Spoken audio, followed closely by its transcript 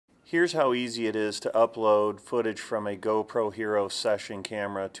Here's how easy it is to upload footage from a GoPro Hero session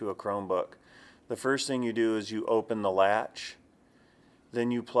camera to a Chromebook. The first thing you do is you open the latch,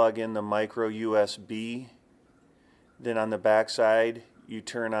 then you plug in the micro USB, then on the back side you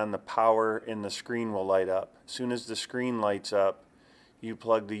turn on the power and the screen will light up. As soon as the screen lights up, you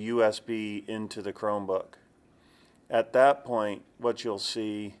plug the USB into the Chromebook. At that point, what you'll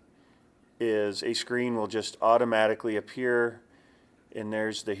see is a screen will just automatically appear, and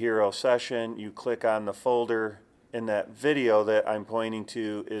there's the Hero session. You click on the folder, and that video that I'm pointing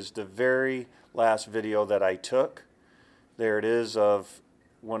to is the very last video that I took. There it is of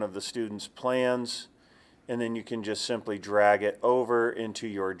one of the students' plans, and then you can just simply drag it over into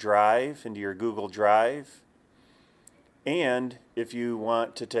your drive, into your Google Drive. And if you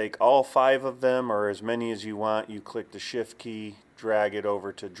want to take all 5 of them or as many as you want, you click the Shift key, drag it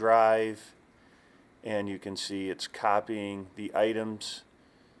over to Drive, and you can see it's copying the items,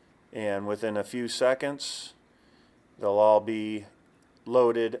 and within a few seconds they'll all be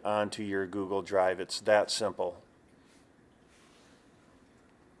loaded onto your Google Drive. It's that simple.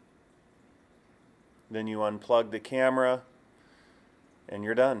 Then you unplug the camera and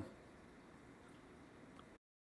you're done.